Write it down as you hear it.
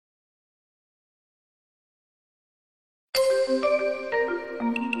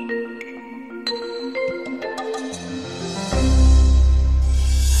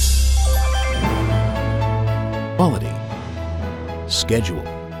Quality, schedule,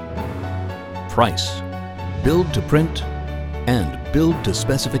 price, build to print, and build to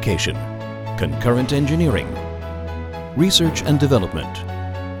specification, concurrent engineering, research and development,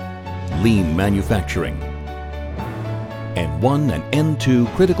 lean manufacturing, N1 and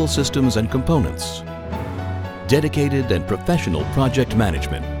N2 critical systems and components, dedicated and professional project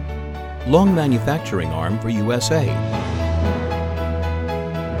management, long manufacturing arm for USA.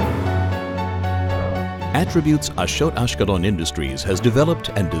 Attributes Ashot Ashkelon Industries has developed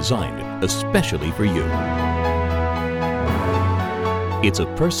and designed especially for you. It's a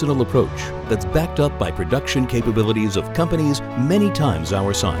personal approach that's backed up by production capabilities of companies many times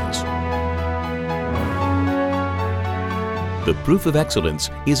our size. The proof of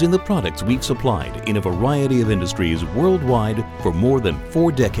excellence is in the products we've supplied in a variety of industries worldwide for more than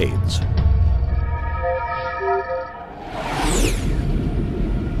 4 decades.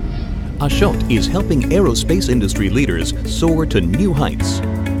 Ashot is helping aerospace industry leaders soar to new heights.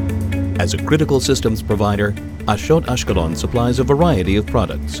 As a critical systems provider, Ashot Ashkelon supplies a variety of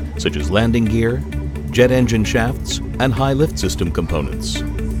products such as landing gear, jet engine shafts, and high lift system components.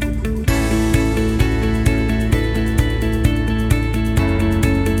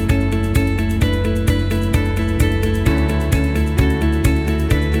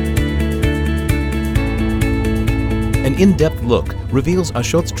 An in-depth look reveals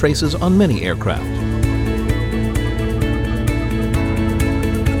Ashot's traces on many aircraft.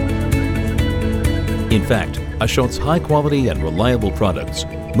 In fact, Ashot's high-quality and reliable products,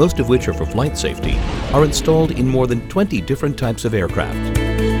 most of which are for flight safety, are installed in more than 20 different types of aircraft.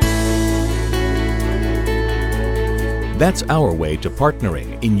 That's our way to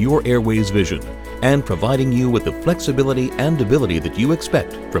partnering in your airways vision and providing you with the flexibility and ability that you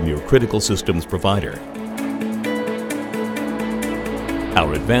expect from your critical systems provider.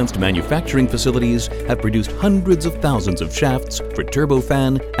 Our advanced manufacturing facilities have produced hundreds of thousands of shafts for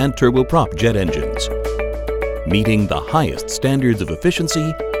turbofan and turboprop jet engines, meeting the highest standards of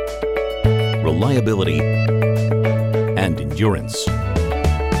efficiency, reliability, and endurance.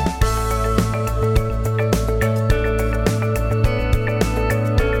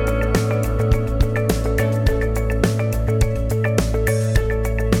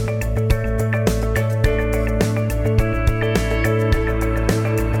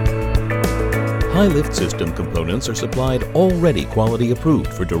 High lift system components are supplied already quality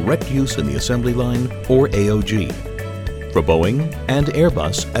approved for direct use in the assembly line or AOG, for Boeing and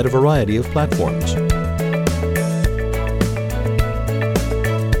Airbus at a variety of platforms.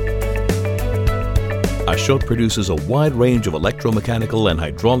 Ashot produces a wide range of electromechanical and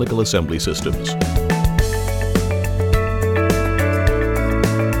hydraulical assembly systems.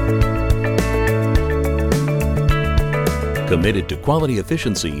 Committed to quality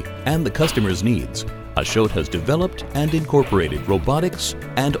efficiency and the customer's needs, Ashot has developed and incorporated robotics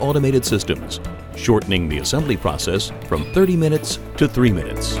and automated systems, shortening the assembly process from 30 minutes to 3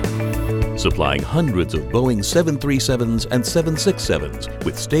 minutes. Supplying hundreds of Boeing 737s and 767s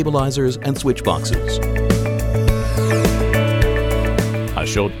with stabilizers and switch boxes.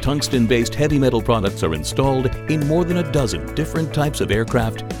 Ashot tungsten-based heavy metal products are installed in more than a dozen different types of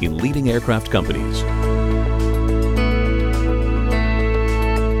aircraft in leading aircraft companies.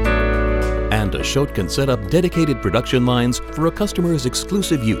 And Ashot can set up dedicated production lines for a customer's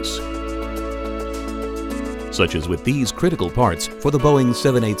exclusive use, such as with these critical parts for the Boeing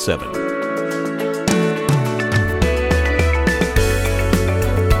 787.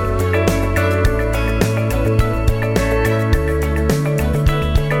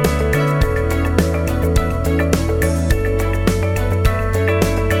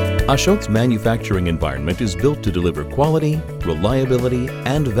 Ashot's manufacturing environment is built to deliver quality, reliability,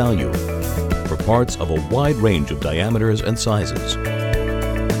 and value for parts of a wide range of diameters and sizes.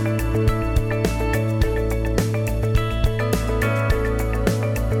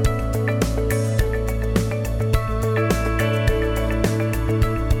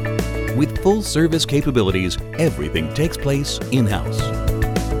 With full service capabilities, everything takes place in-house.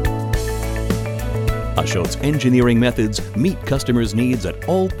 Ashot's engineering methods meet customers' needs at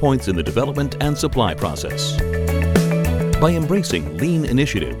all points in the development and supply process. By embracing lean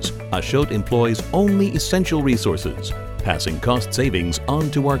initiatives, Ashot employs only essential resources, passing cost savings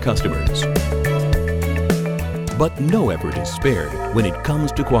on to our customers. But no effort is spared when it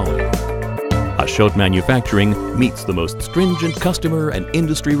comes to quality. Ashot Manufacturing meets the most stringent customer and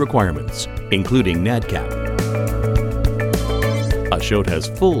industry requirements, including NADCAP. Ashot has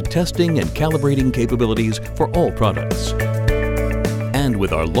full testing and calibrating capabilities for all products. And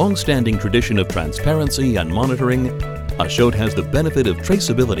with our long-standing tradition of transparency and monitoring, Ashot has the benefit of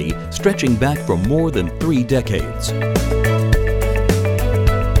traceability stretching back for more than 3 decades.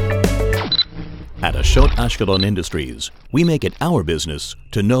 At Ashot Ashkelon Industries, we make it our business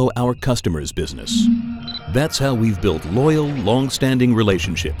to know our customers' business. That's how we've built loyal, long-standing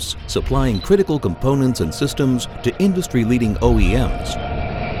relationships, supplying critical components and systems to industry-leading OEMs.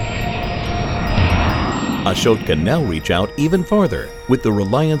 Ashot can now reach out even farther with the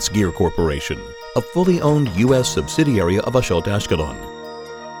Reliance Gear Corporation, a fully owned U.S. subsidiary of Ashot Ashkelon.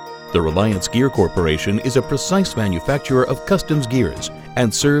 The Reliance Gear Corporation is a precise manufacturer of customs gears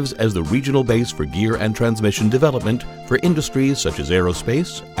and serves as the regional base for gear and transmission development for industries such as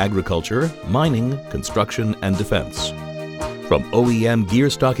aerospace, agriculture, mining, construction, and defense. From OEM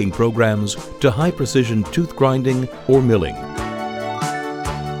gear stocking programs to high-precision tooth grinding or milling.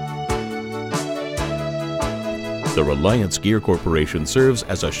 The Reliance Gear Corporation serves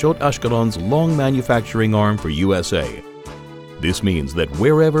as Ashot Ashkelon's long manufacturing arm for USA. This means that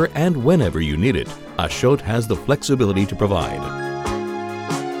wherever and whenever you need it, Ashot has the flexibility to provide.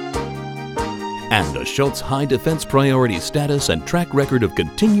 And Ashot's high defense priority status and track record of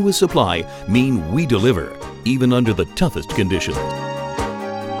continuous supply mean we deliver, even under the toughest conditions.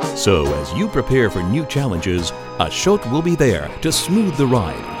 So as you prepare for new challenges, Ashot will be there to smooth the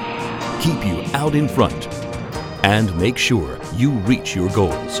ride, keep you out in front, and make sure you reach your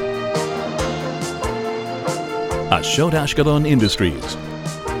goals. Ashot Ashkelon Industries,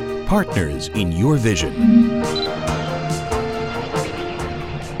 partners in your vision.